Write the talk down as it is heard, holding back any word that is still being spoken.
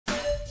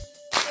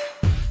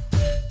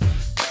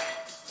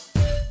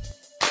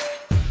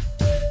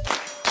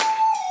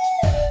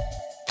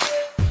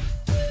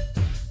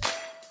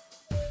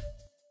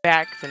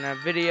chat in a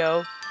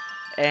video.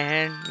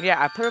 And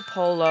yeah, I put a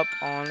poll up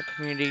on the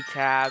community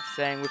tab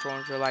saying which one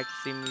would you like to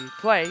see me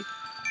play,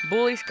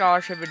 Bully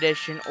Scholarship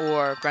Edition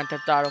or Grand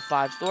Theft Auto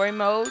 5 Story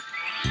Mode,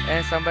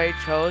 and somebody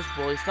chose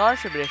Bully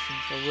Scholarship Edition,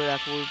 so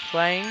that's what we're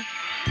playing.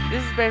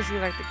 This is basically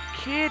like the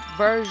kid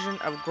version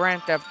of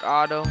Grand Theft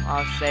Auto,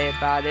 I'll say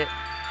about it.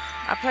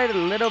 I played a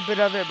little bit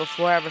of it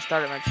before I ever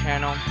started my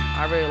channel.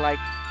 I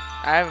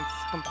haven't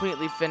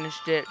completely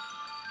finished it,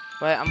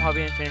 but I'm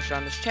hoping to finish it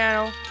on this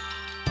channel.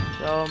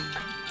 So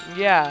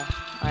yeah,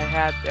 I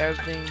have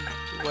everything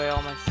the way,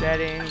 all my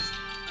settings.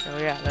 So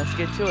yeah, let's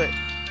get to it.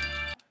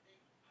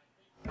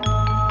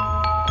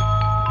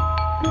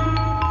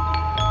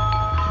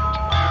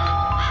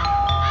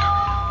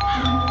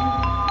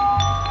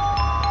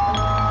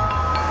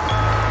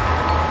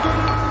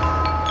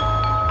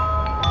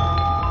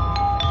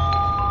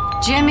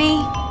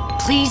 Jimmy,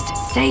 please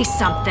say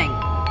something.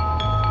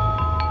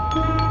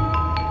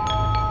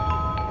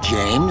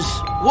 James?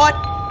 What?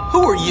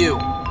 Who are you?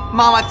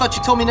 Mom, I thought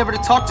you told me never to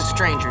talk to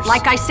strangers.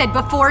 Like I said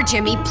before,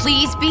 Jimmy,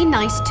 please be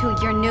nice to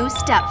your new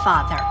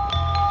stepfather.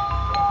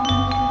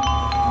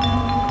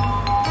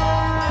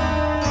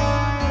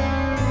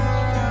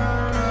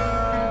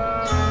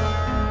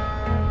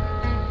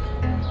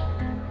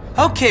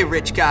 Okay,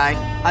 rich guy.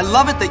 I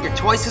love it that you're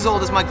twice as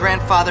old as my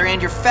grandfather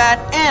and you're fat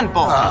and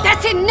bald.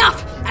 That's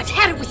enough! I've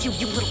had it with you,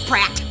 you little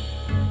brat.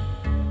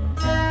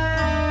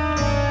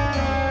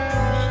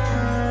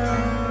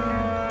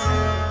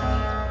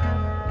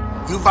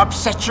 You've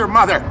upset your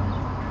mother.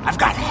 I've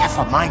got half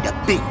a mind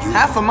to beat you.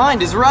 Half a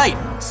mind is right.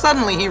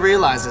 Suddenly he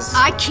realizes.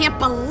 I can't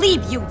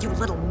believe you, you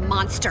little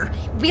monster.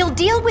 We'll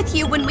deal with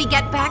you when we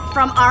get back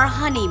from our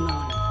honeymoon.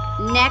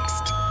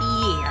 Next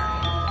year.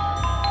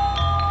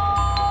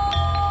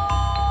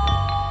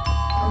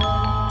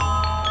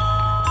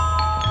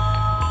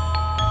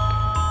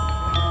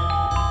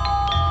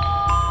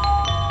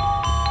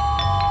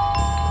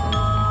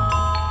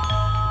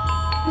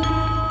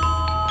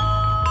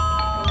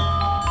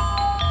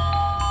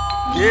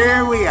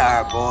 Here we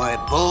are, boy.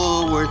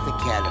 Bullworth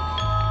Academy.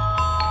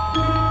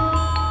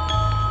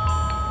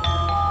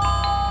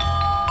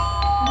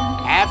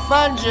 Have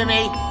fun,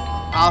 Jimmy.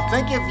 I'll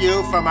think of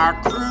you from our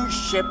cruise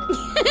ship.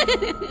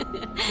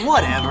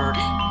 Whatever.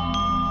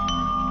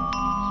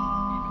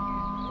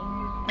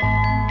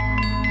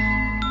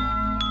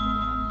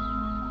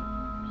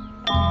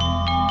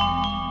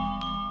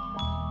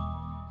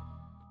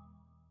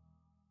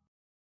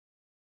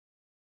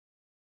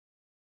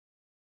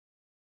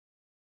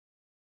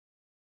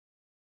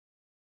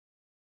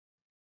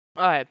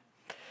 Alright,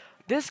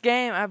 this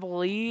game, I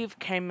believe,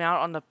 came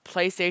out on the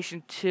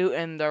PlayStation 2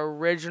 and the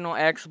original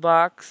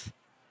Xbox.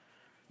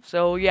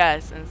 So,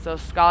 yes, and so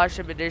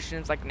Scholarship Edition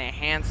is like an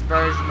enhanced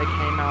version that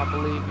came out, I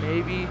believe,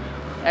 maybe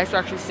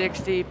Xbox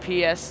 360,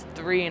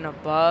 PS3, and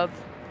above.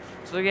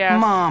 So, yeah.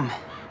 Mom,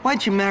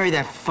 why'd you marry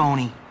that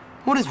phony?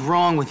 What is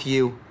wrong with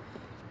you?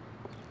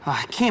 Oh,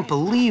 I can't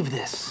believe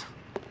this.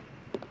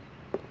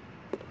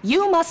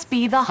 You must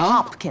be the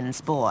Hopkins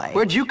boy.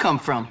 Where'd you come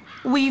from?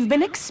 We've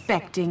been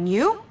expecting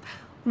you.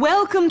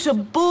 Welcome to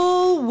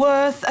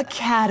Bullworth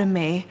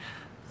Academy.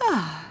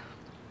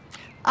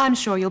 I'm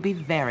sure you'll be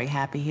very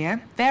happy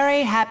here.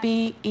 Very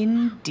happy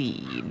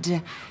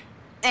indeed.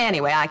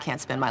 Anyway, I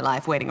can't spend my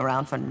life waiting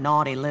around for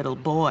naughty little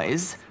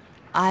boys.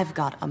 I've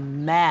got a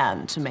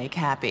man to make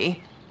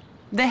happy.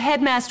 The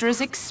headmaster is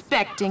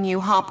expecting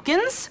you,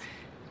 Hopkins,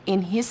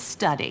 in his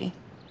study.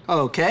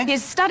 Okay.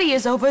 His study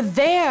is over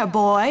there,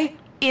 boy,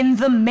 in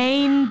the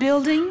main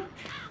building.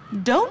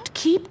 Don't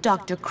keep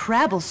Dr.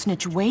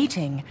 Crabblesnitch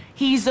waiting.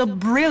 He's a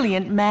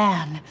brilliant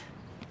man.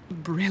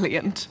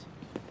 Brilliant.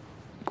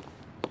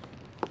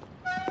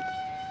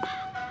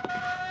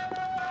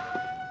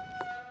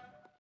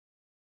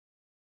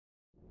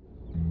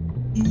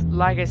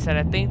 Like I said,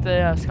 I think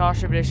the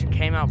Scholarship Edition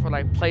came out for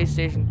like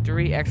PlayStation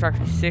 3, Xbox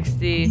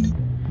 360,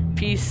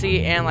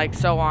 PC, and like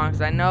so on.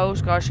 Because I know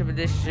Scholarship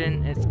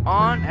Edition is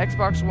on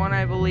Xbox One,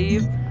 I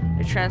believe.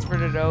 They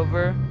transferred it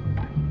over.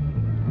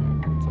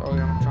 So, oh,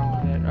 I'm trying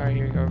with it. Alright,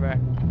 here we go, we're back.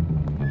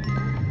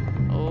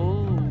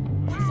 Oh.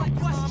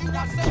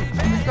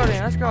 Let's go,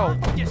 Dan, let's go.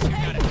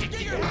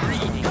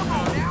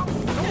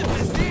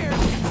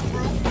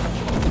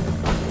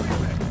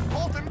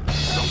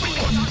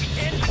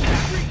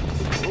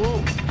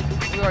 Ooh,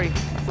 we're already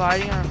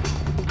fighting on.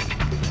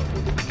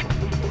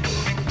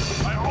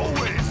 I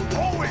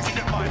always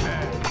get my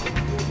man.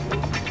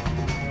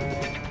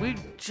 We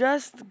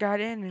just got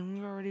in and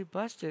we already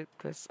busted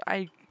because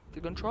the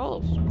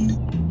controls.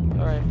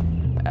 Alright,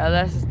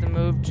 that's just the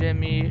move,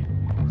 Jimmy.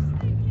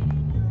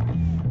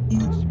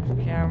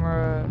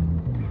 Camera.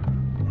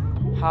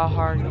 How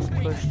hard you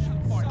push.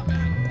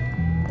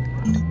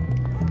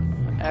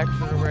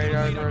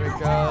 Accelerator, where to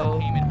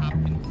go.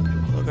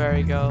 So there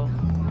you go.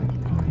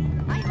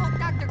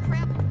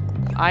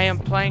 I am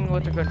playing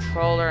with the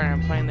controller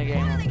and I'm playing the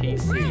game on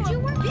PC.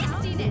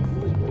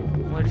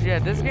 Which, yeah,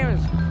 this game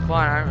is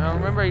fun. I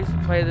remember I used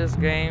to play this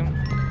game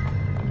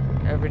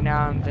every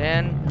now and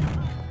then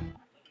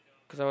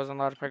because I wasn't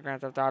allowed to play Grand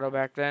Theft Auto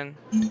back then.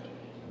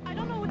 I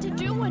don't know what to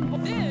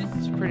doing this.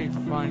 It's a pretty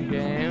fun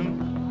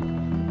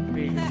game. To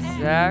be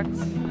exact.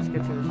 Let's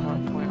get to this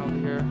one point over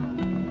here.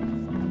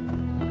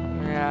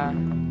 Yeah.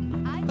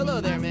 Hello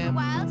there, ma'am.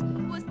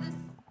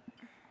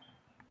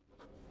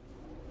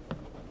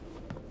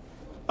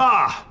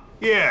 Ah,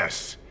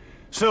 yes.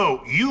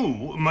 So, you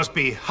must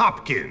be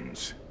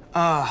Hopkins.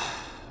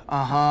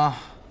 Uh-huh.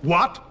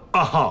 What?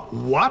 Uh-huh.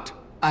 What?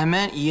 I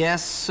meant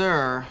yes,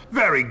 sir.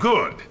 Very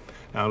good.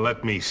 Now,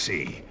 let me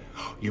see.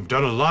 You've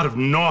done a lot of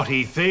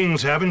naughty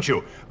things, haven't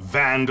you?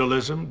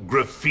 Vandalism,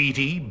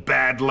 graffiti,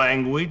 bad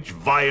language,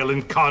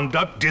 violent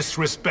conduct,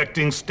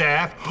 disrespecting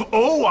staff.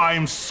 Oh,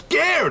 I'm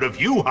scared of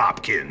you,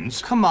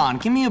 Hopkins. Come on,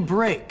 give me a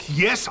break.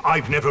 Yes,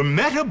 I've never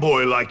met a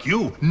boy like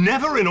you.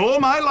 Never in all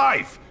my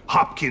life.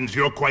 Hopkins,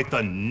 you're quite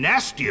the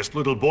nastiest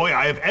little boy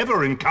I have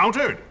ever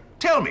encountered.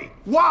 Tell me,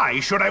 why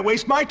should I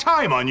waste my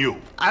time on you?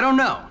 I don't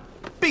know.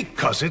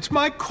 Because it's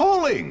my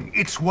calling.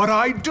 It's what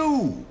I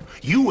do.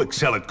 You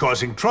excel at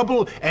causing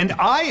trouble, and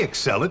I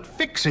excel at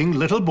fixing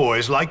little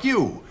boys like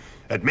you,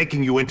 at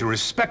making you into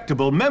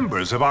respectable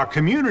members of our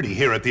community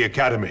here at the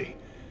Academy.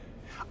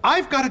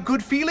 I've got a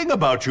good feeling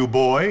about you,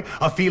 boy.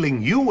 A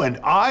feeling you and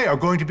I are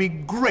going to be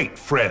great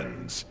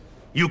friends.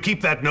 You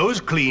keep that nose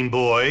clean,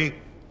 boy,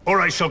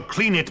 or I shall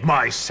clean it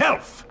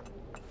myself.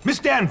 Miss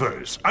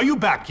Danvers, are you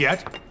back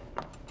yet?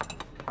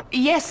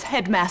 Yes,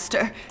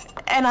 Headmaster.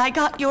 And I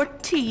got your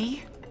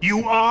tea.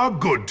 You are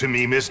good to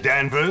me, Miss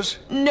Danvers.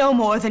 No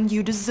more than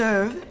you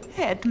deserve,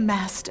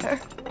 Headmaster.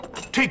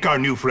 Take our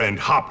new friend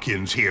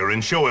Hopkins here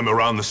and show him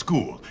around the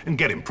school and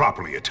get him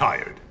properly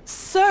attired.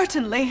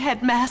 Certainly,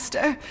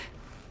 Headmaster.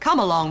 Come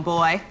along,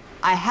 boy.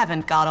 I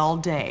haven't got all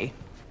day.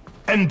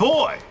 And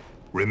boy,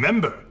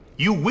 remember,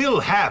 you will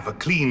have a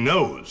clean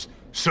nose.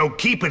 So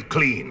keep it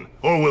clean,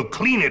 or we'll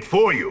clean it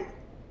for you.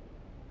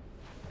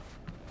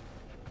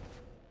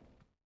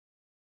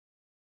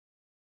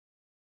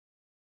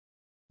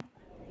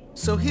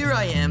 So here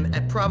I am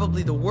at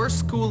probably the worst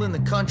school in the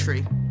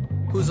country,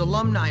 whose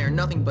alumni are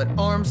nothing but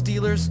arms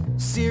dealers,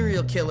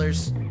 serial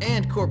killers,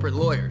 and corporate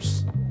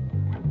lawyers.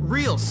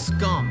 Real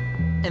scum.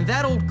 And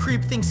that old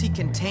creep thinks he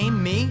can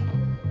tame me?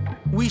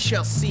 We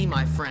shall see,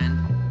 my friend.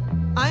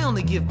 I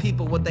only give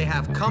people what they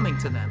have coming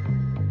to them.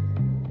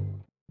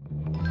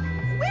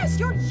 Where's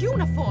your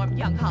uniform,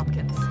 young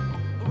Hopkins?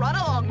 Run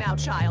along now,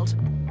 child.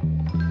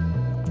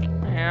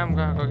 Yeah, I'm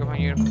gonna go get my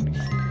uniform.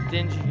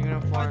 Dingy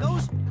uniform. Are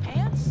those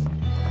pants?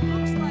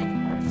 Looks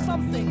like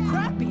something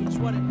crappy is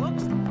what it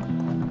looks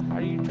like. How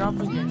do you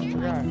jump against the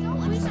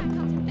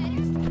guy?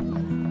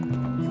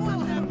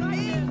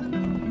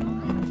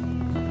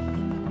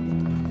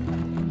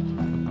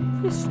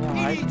 You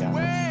slide down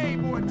Way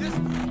more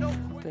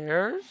discipline.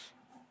 stairs?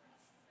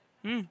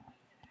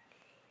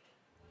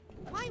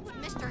 Why would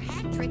Mr.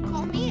 Hat-Trick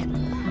call me in?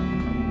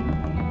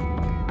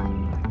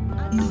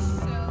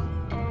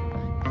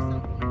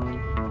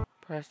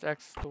 Press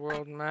X to the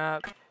world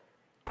map.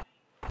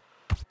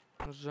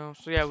 Zoom.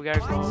 So yeah, we gotta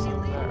go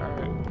over there.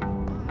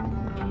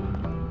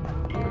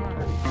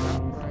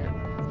 Alright.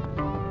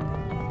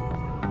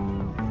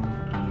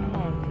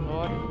 Oh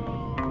Lord.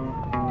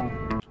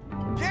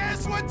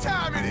 Guess what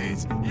time it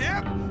is?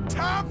 Yep,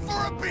 time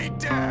for a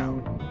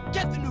beatdown.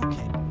 Get the new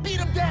kid. Beat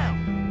him down.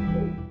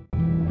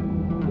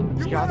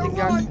 You Y'all better think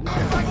y'all run. can-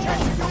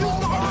 Use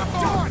the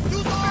hard.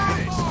 Use the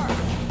finish.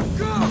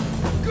 Go,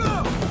 go,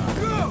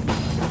 go.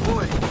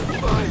 Boy,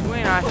 You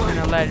ain't not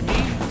gonna let me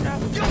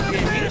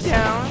get me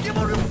down. Give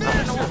him a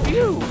With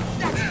you.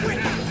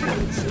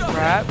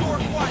 Grab.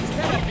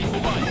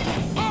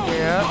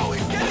 Yeah. Oh,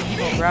 he's getting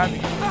beat. Grab me.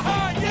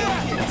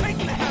 Yeah, take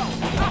the help.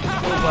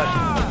 Cool, but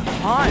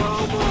punch.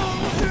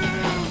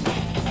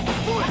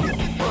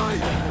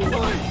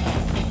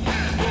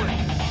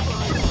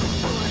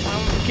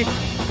 Kick.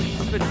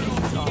 Good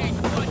kick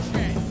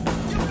off.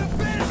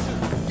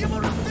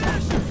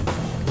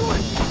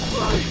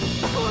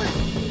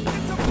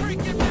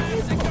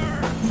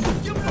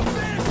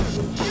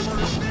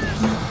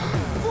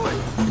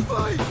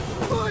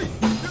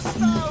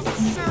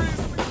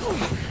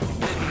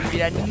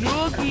 That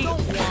noogie.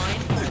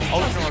 Oh,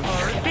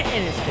 no, spit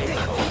in his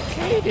face.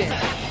 Okay, then.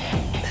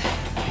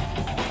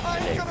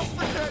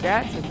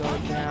 That's a go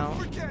down.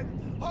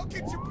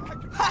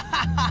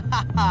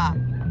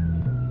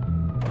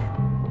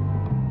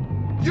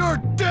 You're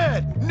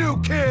dead,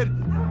 new kid.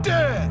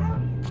 Dead.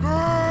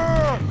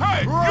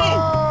 Hey, you!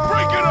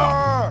 Break it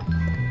up!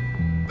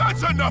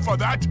 That's enough of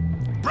that.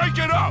 Break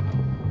it up.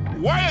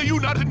 Why are you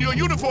not in your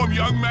uniform,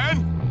 young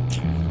man?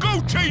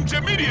 Go change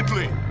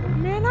immediately.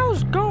 Man, I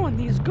was going.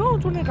 These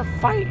goons wanted to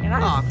fight, and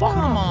I fought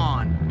come them.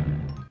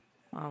 on.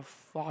 I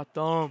fought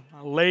them.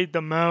 I laid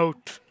them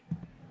out.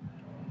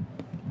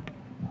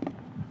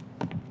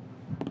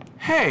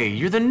 Hey,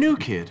 you're the new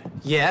kid.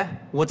 Yeah?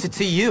 What's it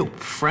to you?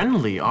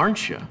 Friendly,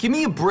 aren't you? Give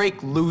me a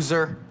break,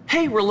 loser.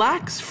 Hey,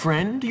 relax,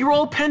 friend. You're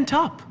all pent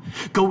up.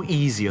 Go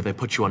easy or they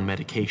put you on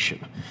medication.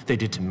 They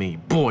did to me.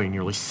 Boy,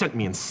 nearly sent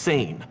me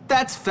insane.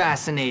 That's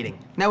fascinating.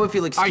 Now if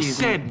you'll excuse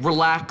me. I said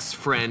relax,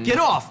 friend. Get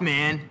off,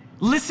 man.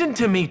 Listen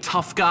to me,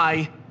 tough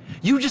guy.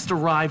 You just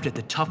arrived at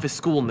the toughest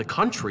school in the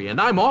country, and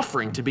I'm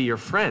offering to be your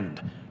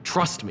friend.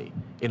 Trust me,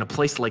 in a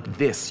place like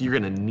this, you're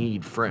gonna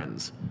need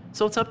friends.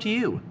 So it's up to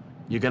you.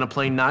 You gonna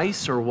play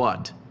nice or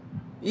what?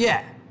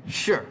 Yeah,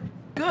 sure.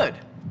 Good.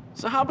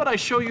 So how about I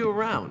show you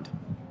around?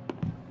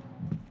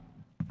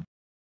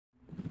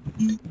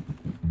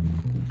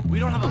 We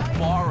don't have a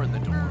bar in the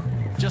door,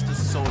 just a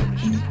soda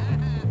machine.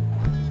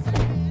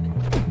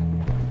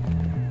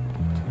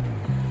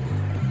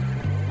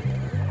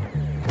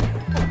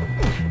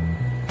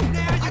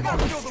 I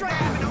gotta feel the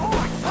rabbit.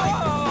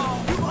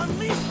 Oh, you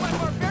unleashed my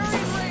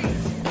barbarian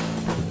rage.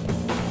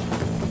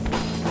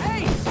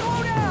 Hey,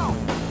 slow down.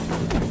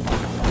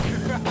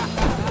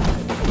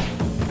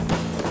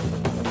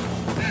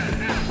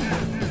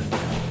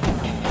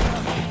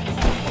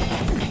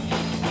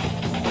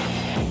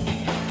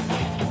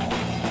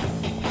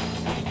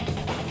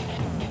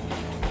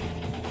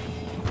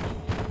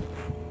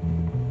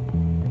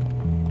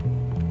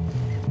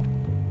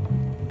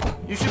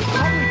 You should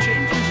probably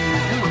change into your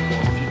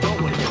uniform if you don't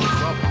want to get in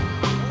trouble.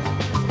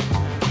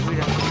 We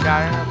done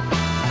got in a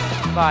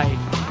fight.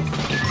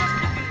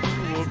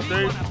 Well,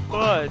 they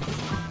bud.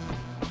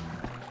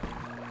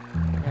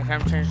 Next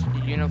time change to the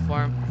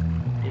uniform.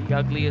 The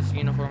ugliest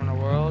uniform in the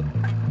world.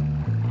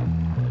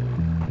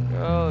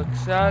 Go,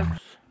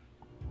 accept.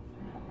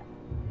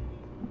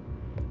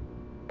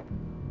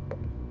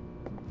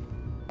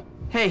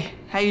 Hey,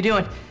 how you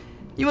doing?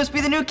 You must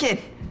be the new kid.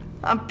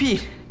 I'm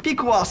Pete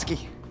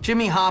Kowalski.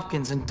 Jimmy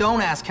Hopkins, and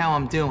don't ask how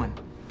I'm doing.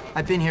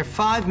 I've been here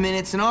 5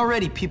 minutes and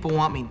already people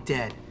want me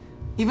dead.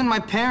 Even my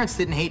parents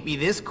didn't hate me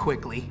this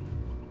quickly.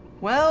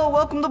 Well,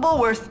 welcome to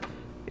Bullworth.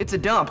 It's a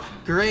dump.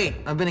 Great,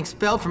 I've been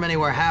expelled from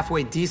anywhere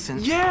halfway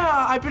decent.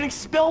 Yeah, I've been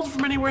expelled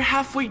from anywhere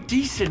halfway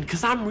decent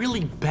because I'm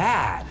really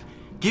bad.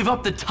 Give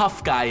up the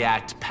tough guy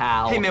act,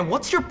 pal. Hey man,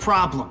 what's your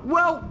problem?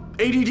 Well,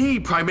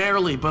 ADD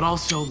primarily, but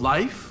also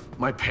life.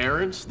 My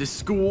parents, this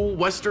school,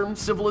 Western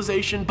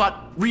civilization,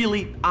 but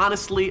really,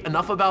 honestly,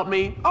 enough about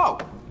me. Oh,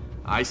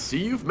 I see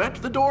you've met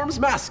the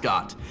dorm's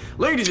mascot.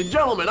 Ladies and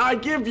gentlemen, I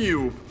give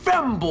you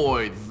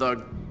Femboy,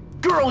 the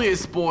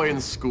girliest boy in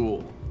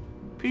school.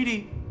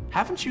 Petey,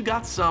 haven't you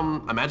got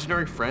some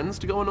imaginary friends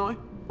to go annoy?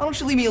 Why don't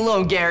you leave me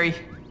alone, Gary?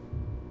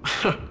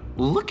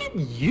 Look at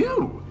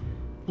you.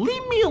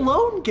 Leave me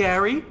alone,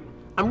 Gary.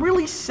 I'm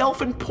really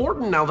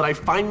self-important now that I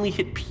finally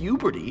hit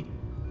puberty.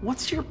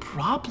 What's your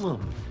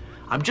problem?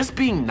 I'm just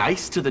being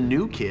nice to the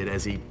new kid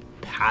as he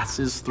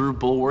passes through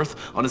Bullworth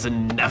on his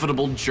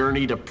inevitable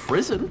journey to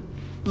prison.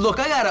 Look,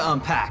 I gotta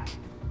unpack.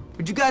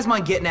 Would you guys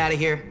mind getting out of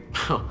here?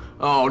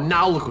 Oh,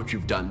 now look what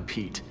you've done,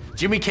 Pete.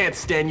 Jimmy can't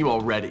stand you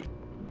already.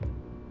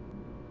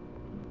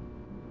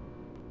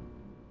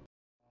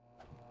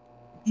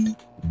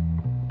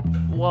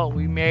 Well,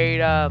 we made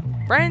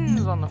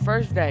friends on the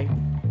first day,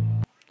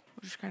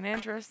 which is kind of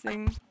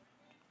interesting.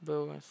 But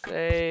we're gonna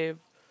save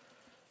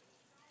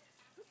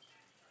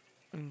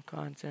and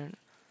content.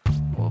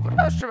 Well, but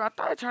that's true. I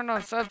thought I turned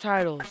on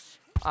subtitles,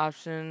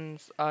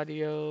 options,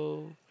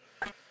 audio.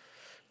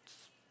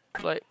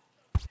 Like,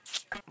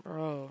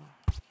 bro,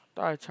 I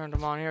thought I turned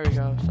them on. Here we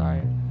go.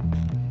 Sorry.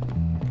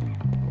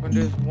 We're gonna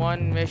do this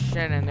one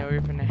mission, and then we're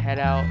gonna head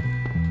out.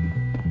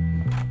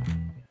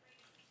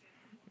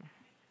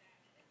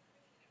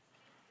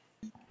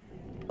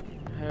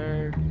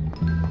 Heard.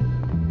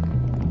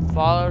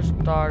 Follow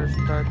star to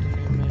start the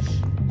new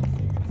mission.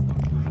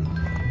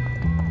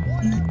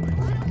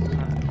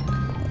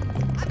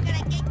 I'm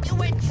gonna get you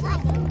in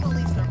trouble.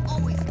 Bullies are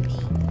always mean.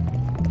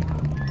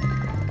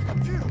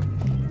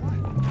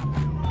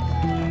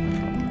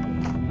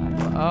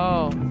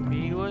 Oh,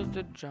 B was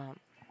the jump.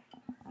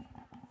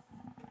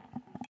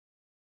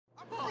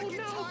 Oh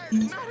no,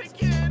 not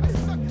again.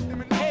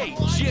 Hey,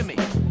 Jimmy,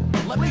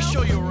 let me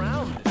show you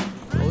around.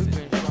 Oh, we've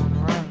been showing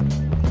around.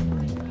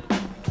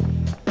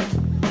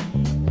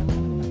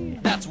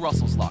 That's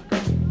Russell's locker.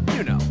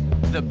 You know,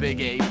 the big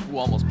ape who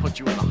almost put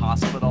you in the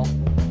hospital.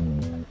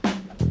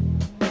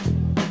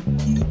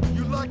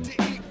 You like to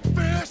eat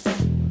fish?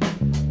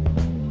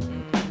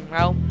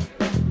 Well,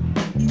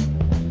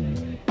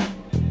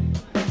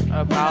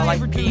 about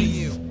like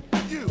peas.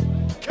 You,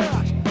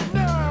 cash,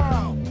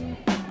 now!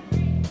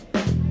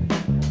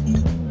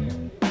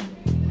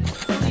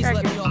 Please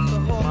let me off the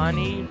hook.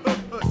 Money.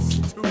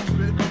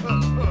 Stupid.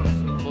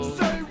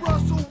 Say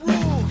Russell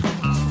rules.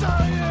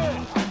 Say it.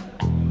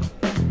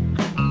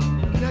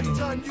 Next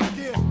time you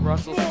get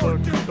Russell more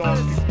took do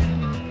donkey. this.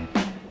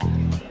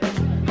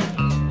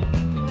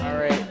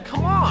 Alright.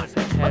 Come on,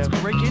 let's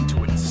break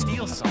into it and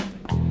steal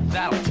something.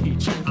 That'll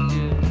teach you.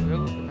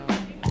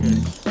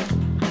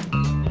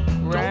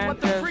 Don't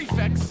let the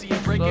prefects see you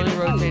break into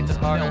rotate the rules.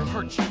 harder. They'll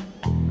hurt you.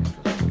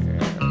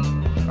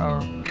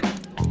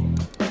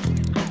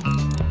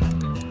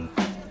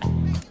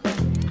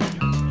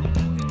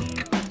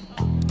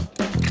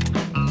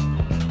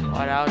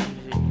 What else is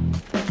it?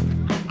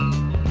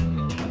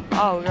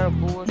 Oh, we got a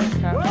bullet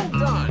cap. Well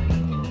done.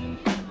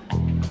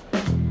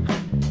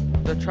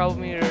 The trouble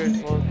meter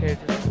is located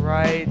to the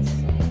right.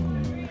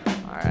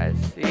 Alright,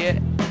 see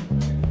it.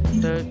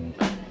 The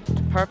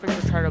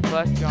perfect to try to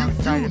bust you on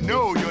sight. You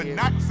know you're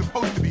not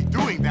supposed to be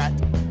doing that.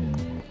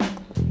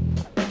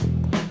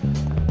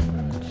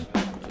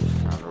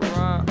 Just trying to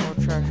run. Oh,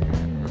 trash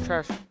can. Oh,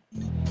 trash.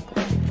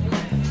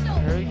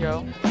 There we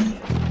go.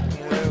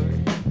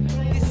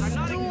 I'm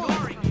not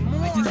ignoring you.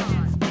 I just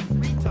can't speak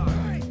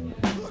retard.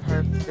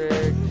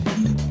 Perfect.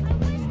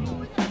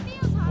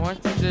 Once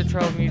the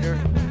troll meter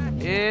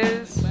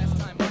is. I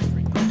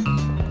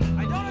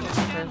don't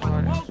understand why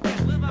the world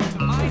can't live up to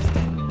my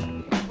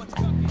standards. What's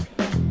cooking?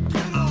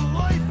 Get a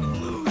life,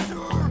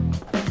 loser!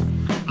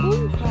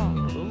 Ooh,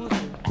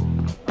 loser.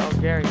 Oh,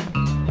 Gary.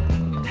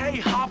 Hey,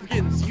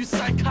 Hopkins, you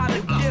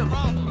psychotic gimp!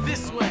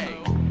 This way!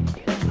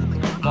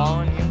 I'm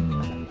following you.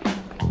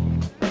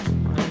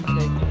 Are you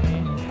taking me?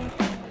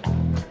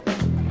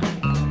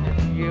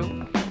 You.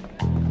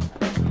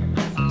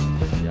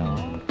 Good job.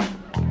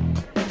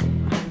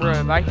 Bro,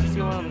 if I can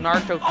see one of them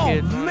Naruto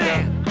kids. Oh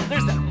man,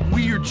 there's that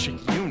weird chick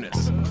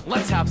Eunice.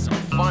 Let's have some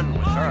fun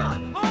with her.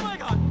 Oh my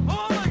god!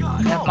 Oh my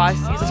god! If I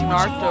see the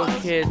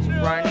Naruto kids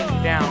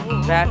running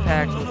down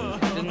backpacks,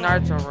 the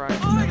Naruto run. I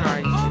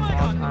see them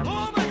all the time.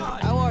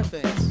 How are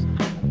things?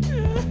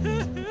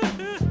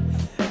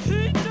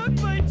 He took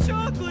my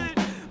chocolate!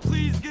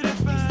 Please get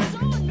it back! So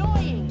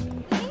annoying.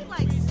 We need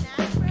like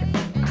snack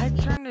break. I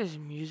turn this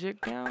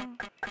music down.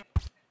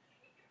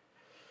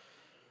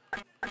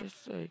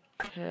 Just like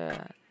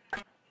cat.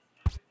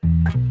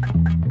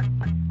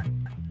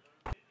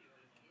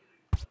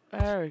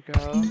 There we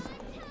go.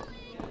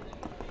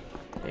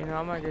 You know,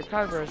 I might get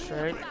copyright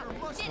strike.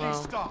 Well,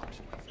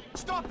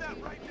 Stop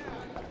that right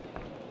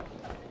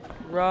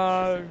now.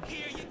 run.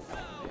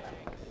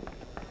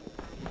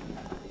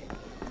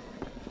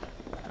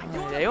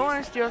 Alright, they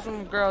want to steal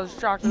some girl's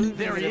chocolate.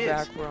 There he it is.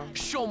 back from.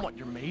 Show him what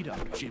you're made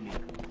of, Jimmy.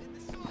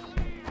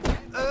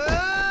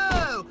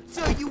 Oh,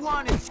 so you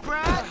want to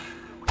scrap?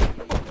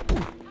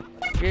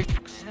 Get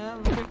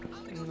him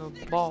in the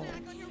ball.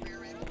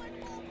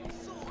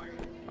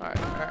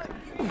 Alright.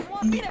 You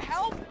want me to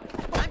help?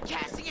 I'm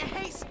casting a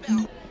haste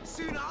spell.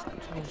 Soon I'll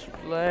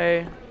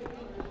Display.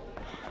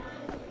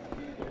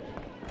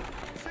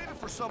 Save it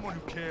for someone who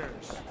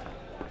cares.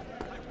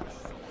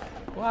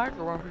 Well, I can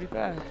run pretty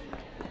fast.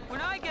 When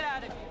I get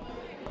out of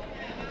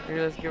here.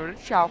 Here, let's give it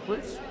a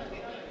chocolates.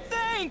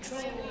 Thanks!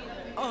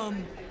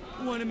 Want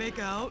to make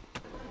out?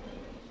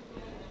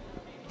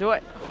 Do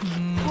it.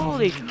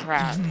 Holy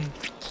crap.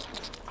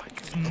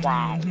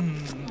 Wow.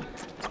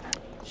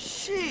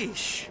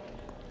 Sheesh.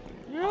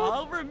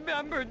 I'll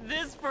remember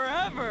this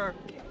forever.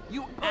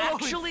 You Oh,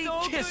 actually it's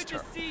so kissed good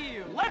her. to see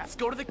you. Let's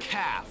go to the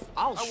calf.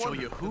 I'll show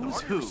you who's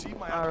who.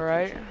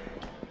 Alright.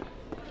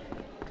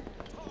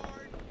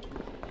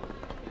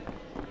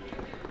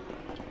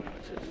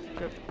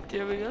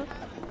 There we go.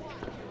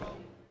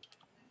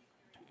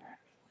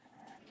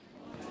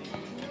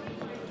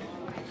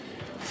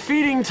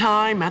 Feeding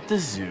time at the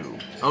zoo.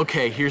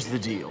 Okay, here's the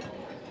deal.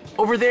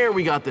 Over there,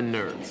 we got the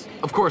nerds.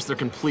 Of course, they're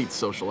complete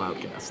social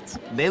outcasts.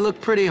 They look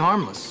pretty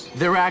harmless.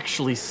 They're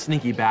actually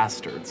sneaky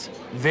bastards.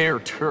 Their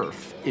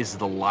turf is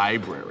the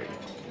library.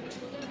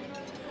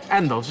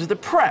 And those are the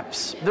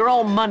preps. They're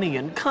all money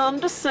and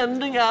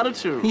condescending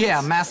attitudes.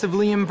 Yeah,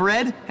 massively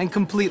inbred and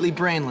completely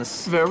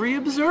brainless. Very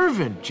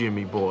observant,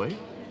 Jimmy boy.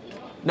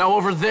 Now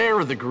over there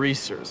are the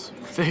greasers.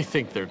 They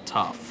think they're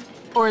tough.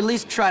 Or at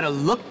least try to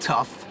look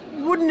tough.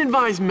 Wouldn't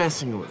advise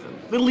messing with them,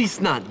 at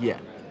least not yet.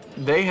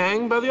 They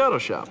hang by the auto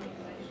shop.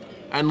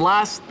 And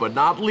last but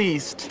not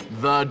least,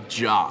 the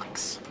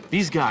jocks.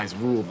 These guys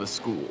rule the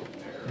school.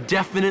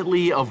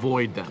 Definitely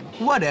avoid them.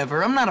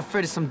 Whatever, I'm not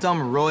afraid of some dumb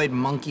roid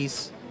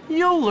monkeys.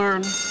 You'll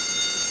learn.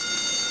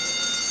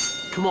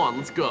 Come on,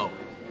 let's go.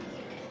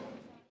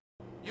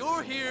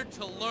 You're here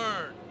to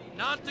learn,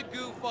 not to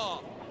goof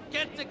off.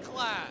 Get to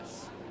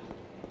class.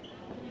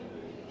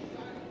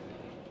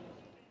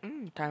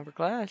 Time for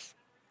class.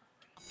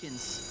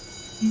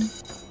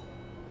 Hopkins.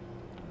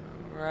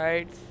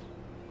 Right.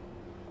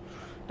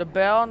 The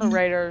bell on the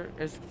radar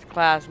is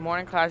class.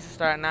 Morning classes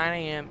start at 9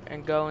 a.m.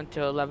 and go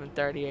until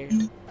 11:30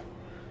 a.m.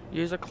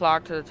 Use a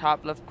clock to the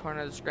top left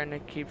corner of the screen to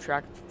keep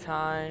track of the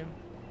time.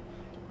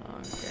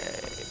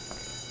 Okay.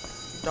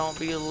 Don't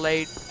be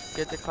late.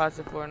 Get to class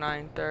before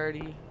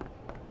 9:30.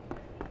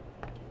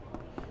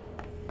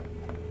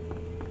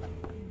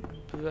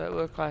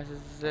 What class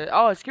is it?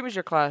 Oh, it's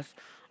chemistry class.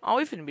 Oh,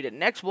 we finna be the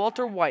next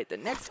Walter White. The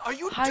next. What are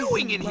you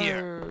doing in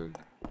here? Heisenberg.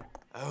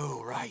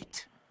 Oh,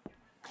 right.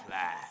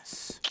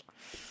 Class.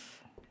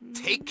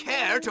 Take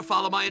care to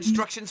follow my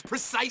instructions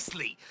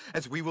precisely,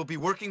 as we will be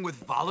working with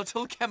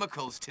volatile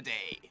chemicals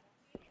today.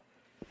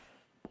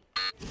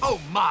 Oh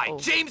my, Oh.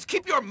 James,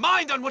 keep your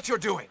mind on what you're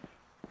doing.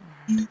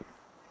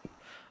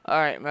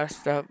 Alright,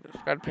 messed up.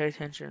 Just gotta pay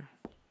attention.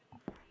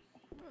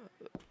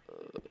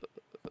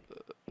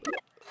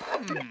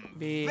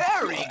 B.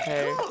 Very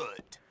okay.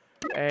 good.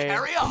 A.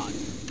 Carry on.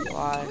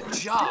 Y. Good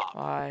job.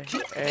 Y.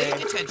 Keep A.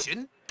 paying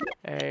attention.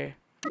 A.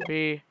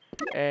 B.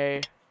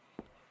 A.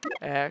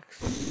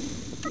 X.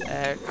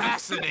 X.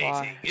 Fascinating,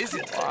 Y, isn't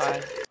it?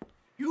 Y.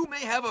 You may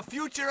have a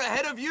future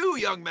ahead of you,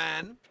 young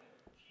man.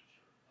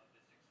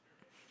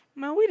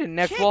 Man, we the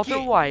next Walter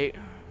White.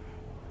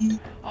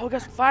 Oh, we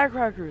got some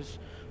firecrackers.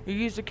 You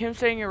used the Kim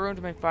stay in your room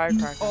to make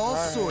firecrackers. All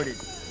sorted.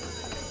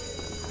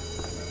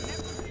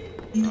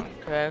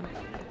 Okay.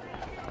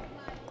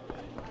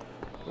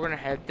 We're gonna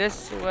head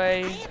this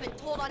way. I haven't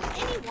told on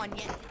anyone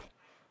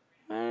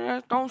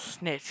yet. Don't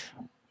snitch.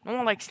 No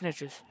one likes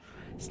snitches.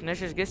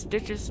 Snitches get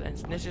stitches, and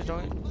snitches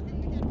don't.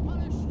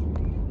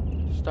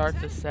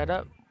 Start the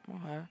setup.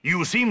 Okay.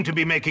 You seem to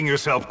be making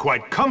yourself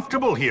quite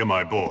comfortable here,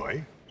 my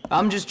boy.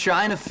 I'm just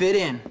trying to fit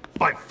in.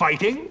 By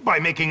fighting? By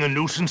making a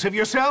nuisance of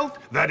yourself?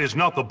 That is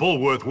not the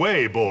Bulworth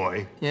way,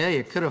 boy. Yeah,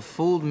 you could have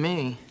fooled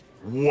me.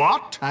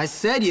 What? I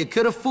said you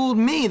could have fooled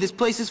me. This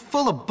place is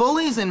full of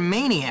bullies and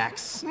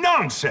maniacs.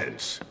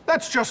 Nonsense!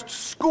 That's just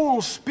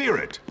school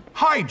spirit.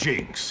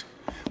 Hijinks.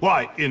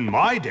 Why, in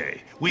my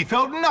day, we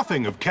felt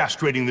nothing of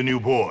castrating the new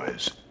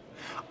boys.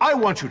 I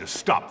want you to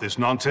stop this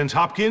nonsense,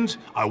 Hopkins.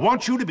 I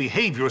want you to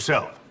behave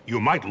yourself. You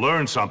might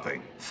learn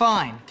something.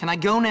 Fine. Can I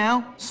go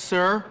now,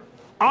 sir?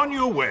 On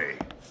your way.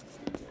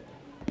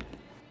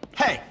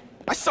 Hey,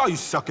 I saw you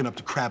sucking up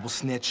to Crabble,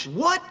 snitch.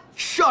 What?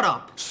 Shut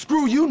up.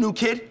 Screw you, new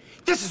kid.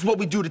 This is what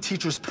we do to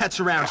teachers' pets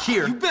around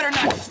here. You better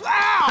not.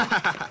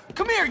 Ow!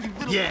 Come here, you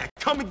little... Yeah,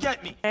 come and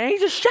get me. And he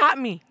just shot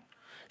me.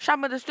 Shot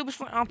me with a stupid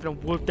sling. I'm gonna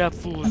whoop that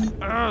fool's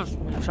ass.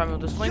 Man, shot me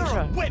with a slingshot.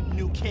 You're a whip,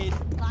 new kid.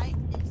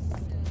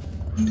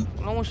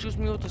 No one shoots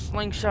me with a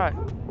slingshot.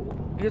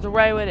 You get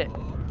away with it.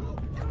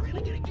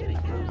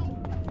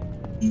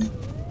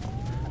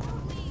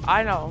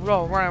 I know.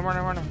 Go,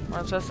 run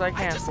as fast as I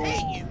can. I just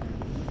hate you.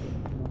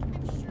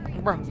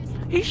 Bro,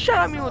 he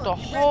shot me with a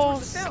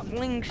whole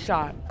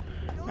slingshot.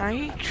 Now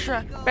he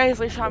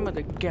basically shot me with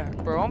a gat,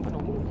 bro. I'm gonna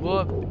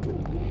whoop.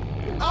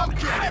 I'm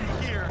out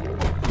of here.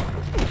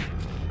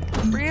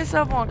 Bring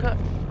yourself on, cut.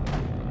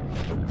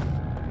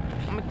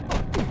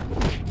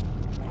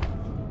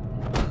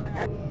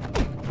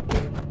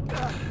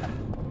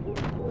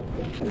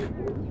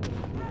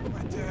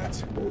 My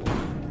dad's.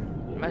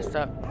 Messed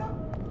up.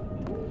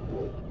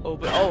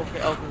 Open. Oh,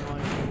 okay, open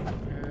one.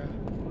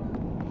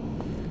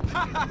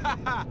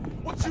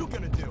 What you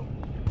gonna do?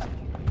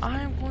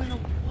 I am going to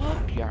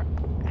whoop your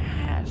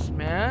ass,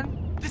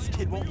 man. This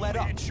kid won't let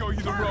up. Show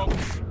you the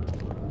ropes.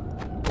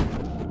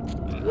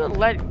 You gonna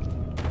let it.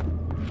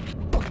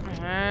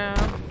 Man,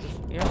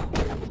 yeah.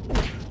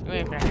 You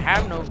ain't gonna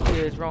have no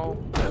kids, bro.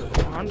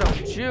 I'm done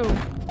with you.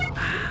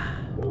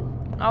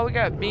 Oh, we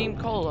got beam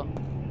cola.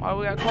 Why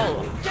we got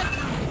cola?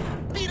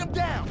 Beat him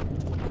down.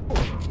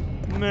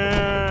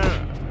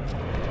 Man.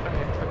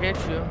 Okay, forget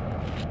you.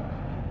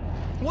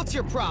 What's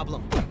your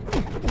problem?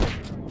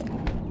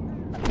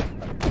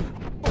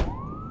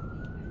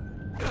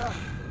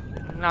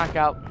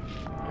 Knockout.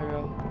 There we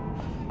go.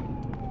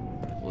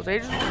 Well, they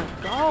just want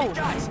to go. Hey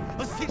guys,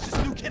 let's teach this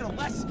new kid a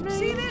lesson.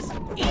 See this?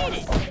 Eat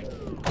it.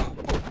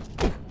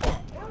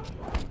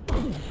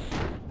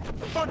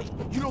 Funny,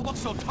 you don't look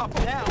so tough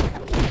now.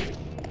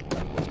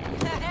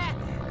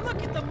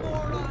 Look at the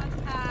morons.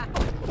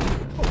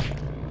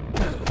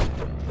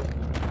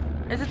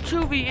 It's a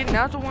 2v, and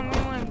that's the one we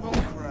win, bro.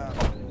 Crap,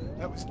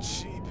 that was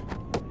cheap.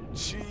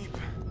 Cheap.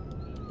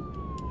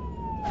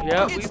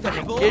 Yep, we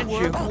finna get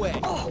you.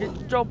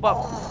 Get your butt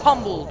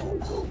pummeled.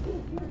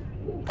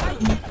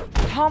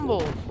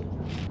 Pummeled.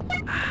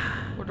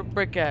 Where the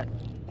brick at?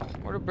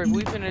 Where the brick?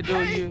 We finna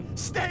do you.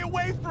 Stay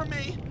away from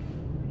me.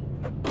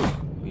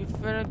 We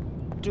finna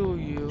do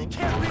you. You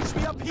can't reach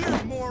me up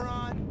here,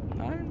 moron.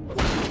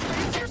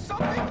 Is there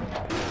something?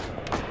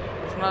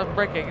 There's another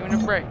brick here. Give me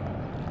the brick.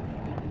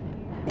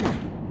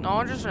 No,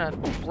 I'm just gonna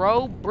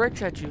throw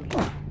bricks at you,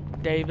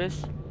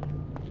 Davis.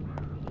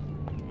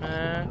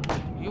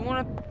 You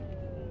wanna?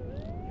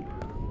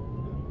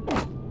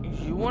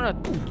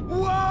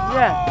 Whoa!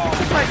 Yeah,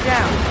 just right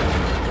down.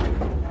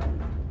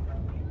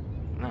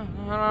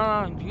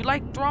 No. You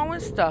like throwing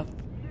stuff.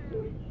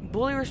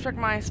 Bully respect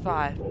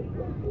 -5.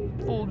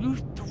 Fool, you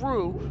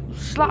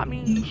shot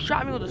me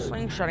with a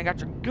slingshot and got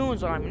your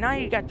goons on me. Now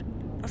you got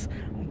us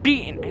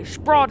beaten and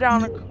sprawled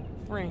down the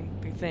ring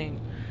thing.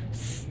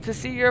 To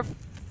see your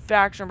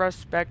faction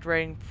respect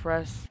rating,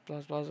 press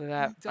blah blah like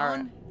that.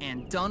 Done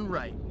and done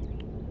right.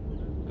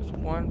 It's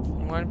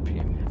 1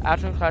 p.m.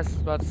 Afternoon class is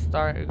about to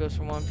start. It goes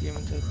from 1 p.m.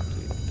 until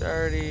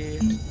 2:30. I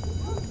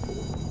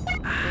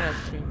think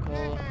that's being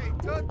cold.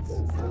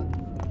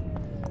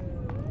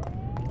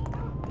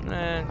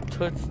 And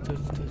toots.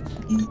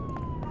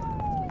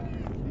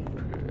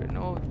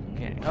 No, you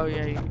can't. Oh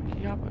yeah, you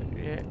hop up.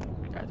 Yeah,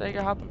 I think I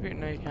hop up here.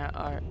 No, you can't.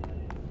 All right.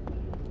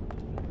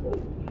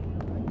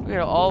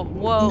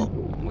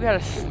 We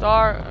gotta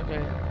start.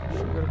 Okay,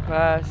 so we go to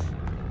class.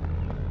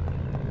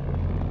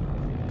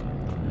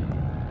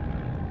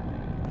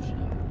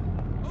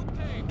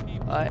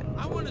 Alright. I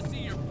want to see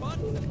your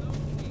butts in those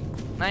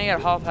seats. Now you got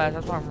a hall pass,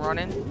 that's why I'm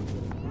running.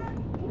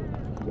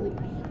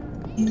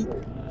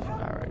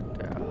 Alright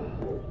there.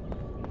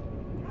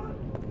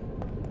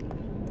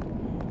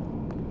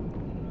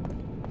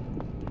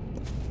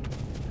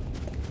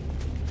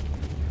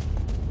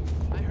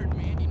 I heard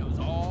Mandy knows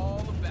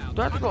all about.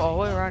 Do I have to go all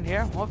the way around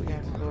here? I'm hoping I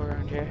have to go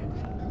around here.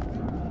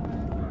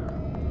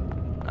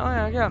 Oh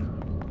yeah, yeah.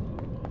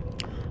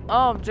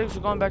 Oh, Jigs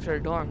are going back to their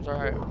dorms. All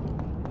right.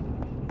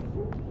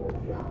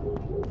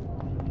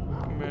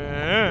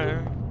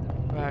 Man.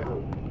 Right.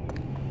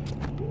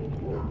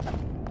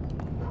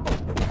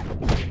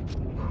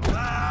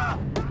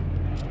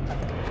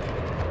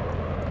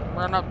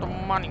 Run up the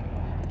money.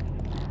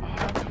 Oh,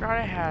 I forgot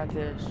I had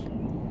this.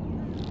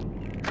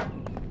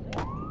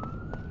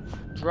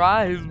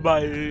 Drive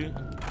by.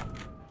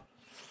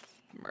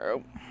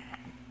 Nope.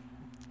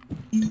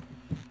 I'm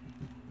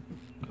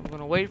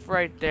gonna wait for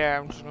right there.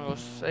 I'm just gonna go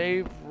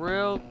save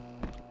real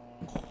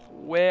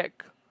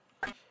quick.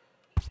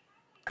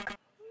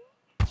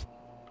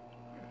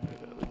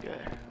 We good.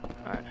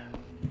 Alright.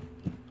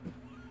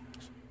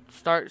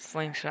 Start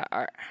slingshot.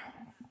 Alright.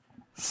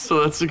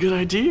 So that's a good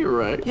idea,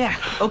 right? Yeah,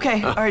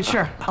 okay, alright,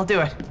 sure, I'll do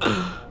it.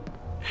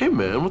 Hey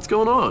man, what's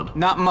going on?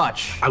 Not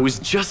much. I was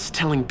just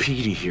telling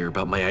Petey here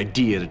about my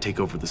idea to take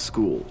over the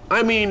school.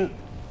 I mean,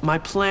 my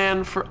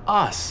plan for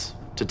us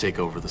to take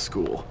over the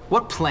school.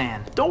 What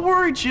plan? Don't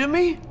worry,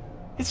 Jimmy.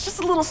 It's just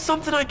a little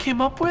something I came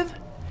up with.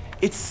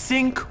 It's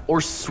sink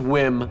or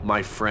swim,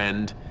 my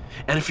friend.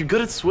 And if you're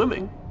good at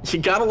swimming, you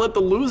gotta let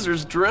the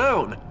losers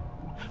drown.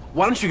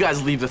 Why don't you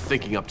guys leave the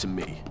thinking up to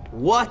me?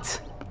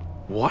 What?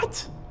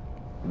 What?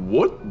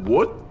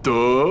 What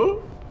the?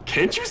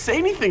 Can't you say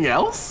anything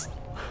else?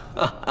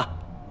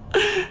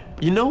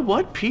 You know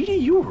what, Petey?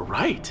 You were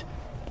right.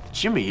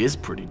 Jimmy is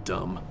pretty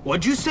dumb.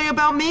 What'd you say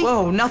about me?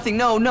 Whoa, nothing,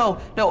 no.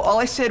 All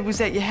I said was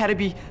that you had to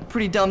be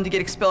pretty dumb to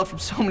get expelled from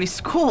so many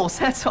schools,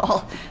 that's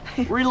all.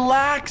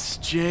 Relax,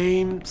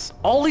 James.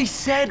 All he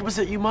said was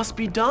that you must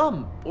be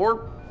dumb.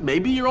 Or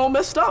maybe you're all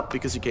messed up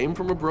because you came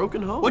from a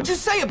broken home. What'd you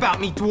say about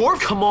me,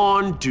 dwarf? Come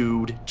on,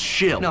 dude.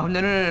 Chill.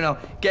 No.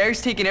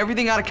 Gary's taking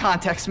everything out of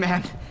context,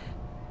 man.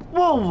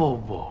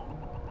 Whoa.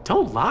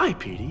 Don't lie,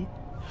 Petey.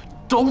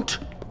 Don't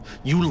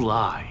you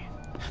lie.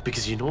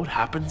 Because you know what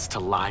happens to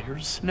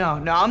liars? No,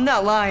 I'm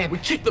not lying. We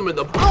kick them in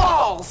the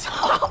balls!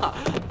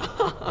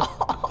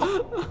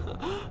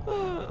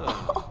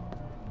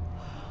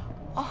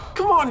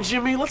 Come on,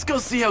 Jimmy, let's go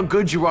see how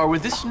good you are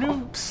with this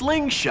new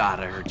slingshot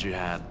I heard you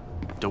had.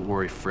 Don't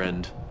worry,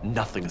 friend.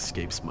 Nothing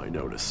escapes my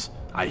notice.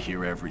 I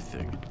hear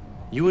everything.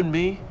 You and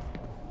me,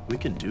 we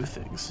can do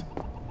things.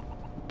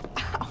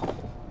 Ow.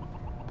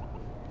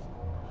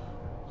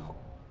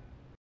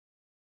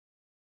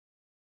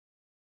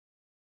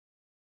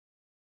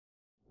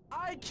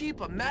 I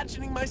keep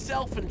imagining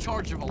myself in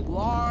charge of a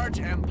large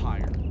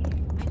empire.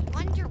 I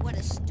wonder what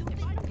a stupid...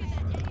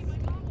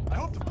 I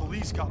hope the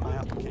police got my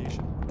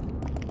application.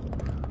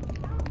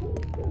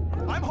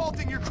 I'm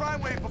halting your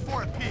crime wave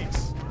before it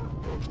peaks.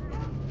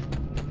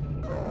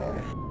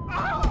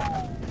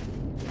 Ah!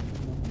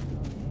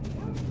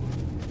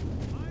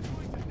 I'm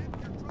going to nip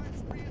your crime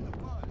spree in the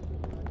bud.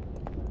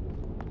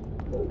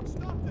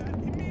 Stop that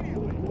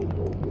immediately.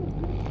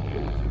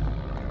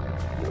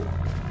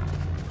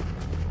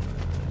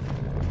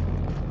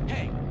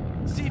 Hey,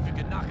 see if you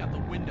can knock out the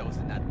windows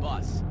in that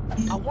bus.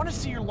 I want to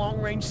see your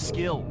long-range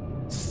skill.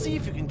 See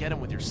if you can get him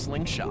with your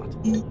slingshot.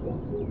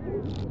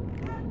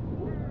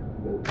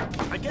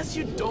 I guess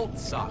you don't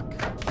suck.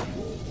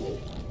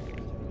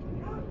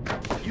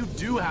 You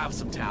do have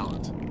some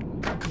talent.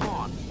 Come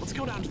on, let's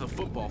go down to the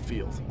football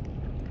field.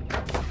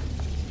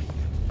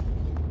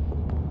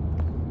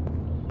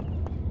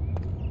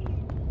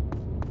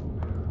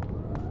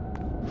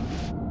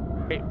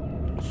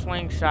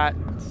 Slingshot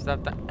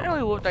stuff. That I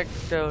really looked like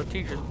the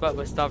teacher's butt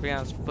by stomping on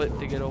his foot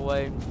to get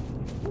away.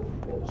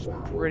 It's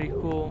pretty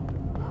cool.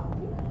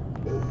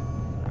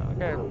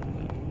 Okay.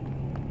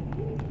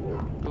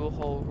 Do a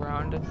whole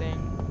round of thing.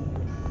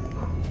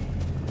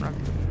 I'm not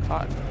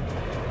caught.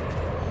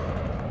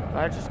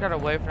 But I just got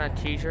away from that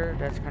teacher.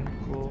 That's kind of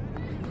cool.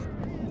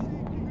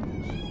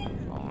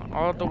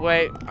 All the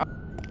way.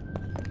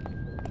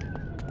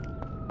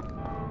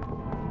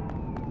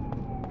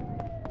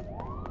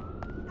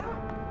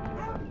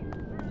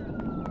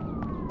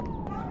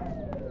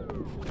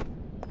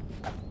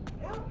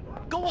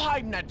 Go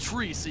hide in that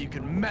tree so you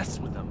can mess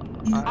with them.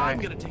 Right. I'm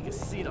gonna take a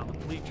seat on the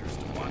bleachers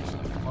to watch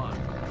some fun.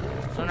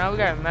 So now we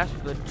gotta mess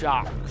with the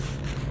jocks.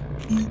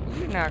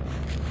 You're not.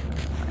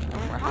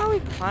 How do we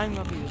climb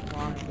up these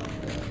blocks?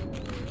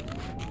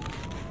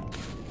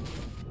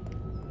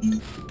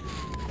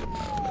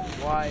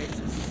 Why is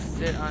it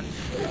sit on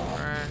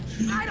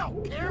wrench? I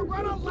don't care.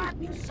 Run a lap,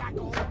 you sack of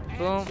old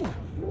pants. Boom.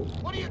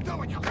 What are you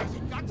doing, you lazy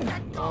guts?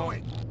 Get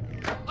going.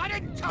 I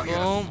didn't tell you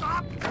Boom. to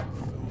stop.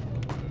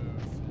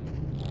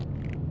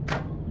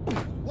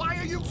 Why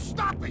are you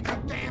stopping, you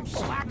damn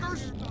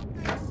slackers?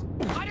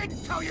 I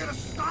didn't tell you to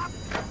stop.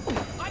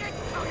 I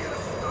didn't tell you to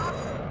stop.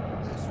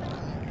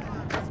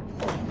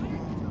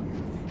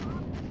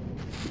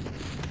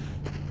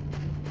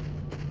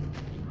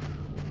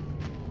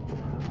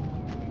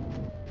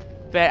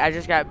 Bet I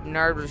just got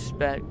nerd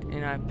respect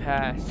and I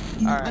passed.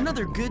 Alright.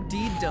 Another good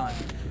deed done.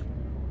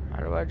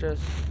 How do I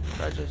just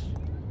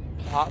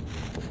pop?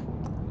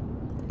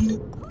 Who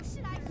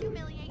should I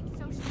humiliate and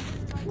socially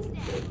destroy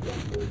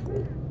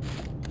today?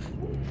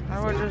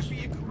 How do I just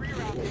Be a career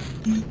out there.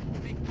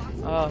 Make lots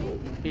Oh,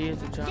 B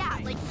is a jump. Yeah,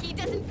 like he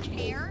doesn't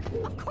care.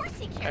 Of course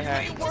he cares.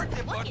 Okay. Ain't worth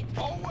it, but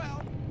oh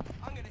well.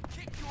 I'm gonna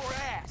kick your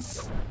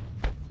ass.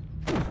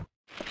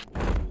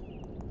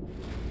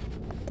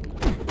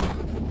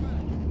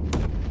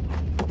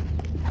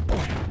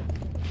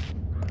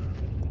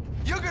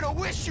 You're gonna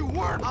wish you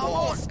weren't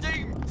born.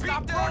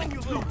 Stop running, you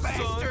little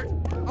bastard.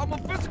 I'm a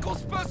physical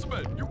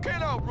specimen. You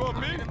can't outrun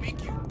me. I'm gonna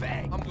make you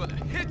beg. I'm gonna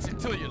hit you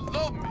till you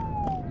love me.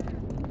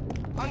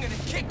 I'm gonna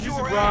kick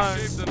your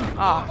ass.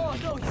 Ah. Oh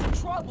no, he's in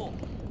trouble.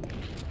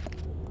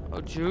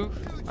 Oh, juke.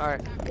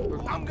 Alright.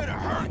 I'm gonna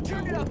hurt you.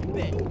 Turn it up a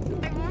bit.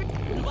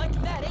 You like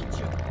that, ain't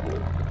you?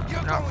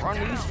 You're Not going run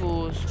down. these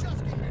fools.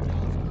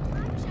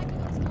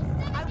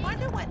 I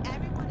wonder what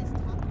everyone is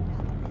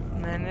talking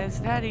about. Man, it's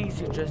that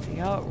easy just to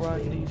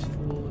outrun these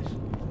fools.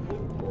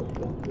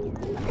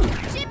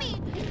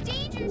 Jimmy,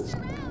 danger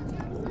surrounds.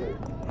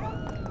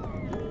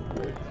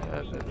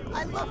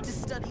 I love to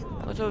study.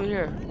 What's over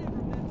here?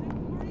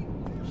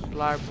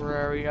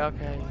 Library,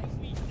 okay.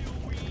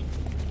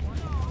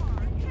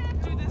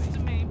 Do this to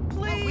me,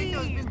 please. The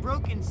window's been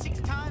broken 6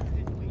 times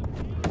this week.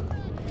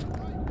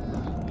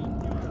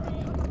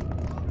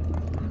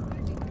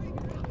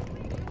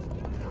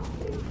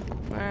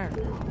 Man,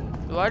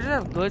 do I just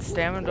have good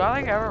stamina? Do I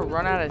like ever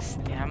run out of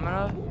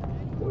stamina?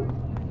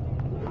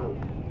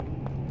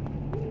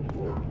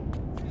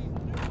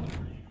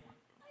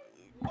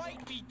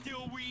 Bite me,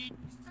 dillweed.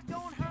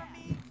 Don't hurt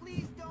me,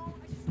 please don't.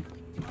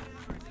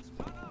 Whatever, just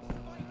run up,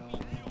 bite me,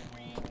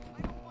 dillweed.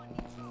 I don't want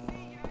you to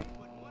see ya. I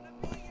wouldn't wanna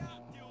be ya,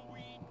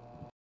 dillweed.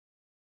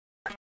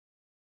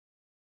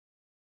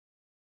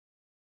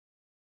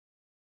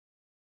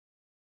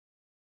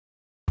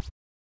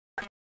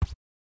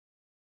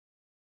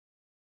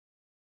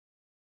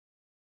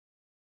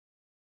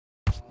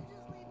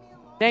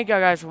 Thank you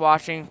guys for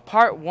watching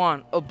part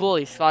 1 of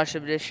Bully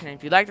Scholarship Edition.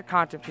 If you like the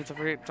content, please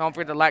don't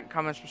forget to like,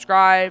 comment,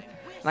 subscribe.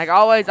 Like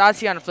always, I'll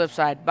see you on the flip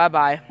side.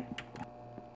 Bye-bye.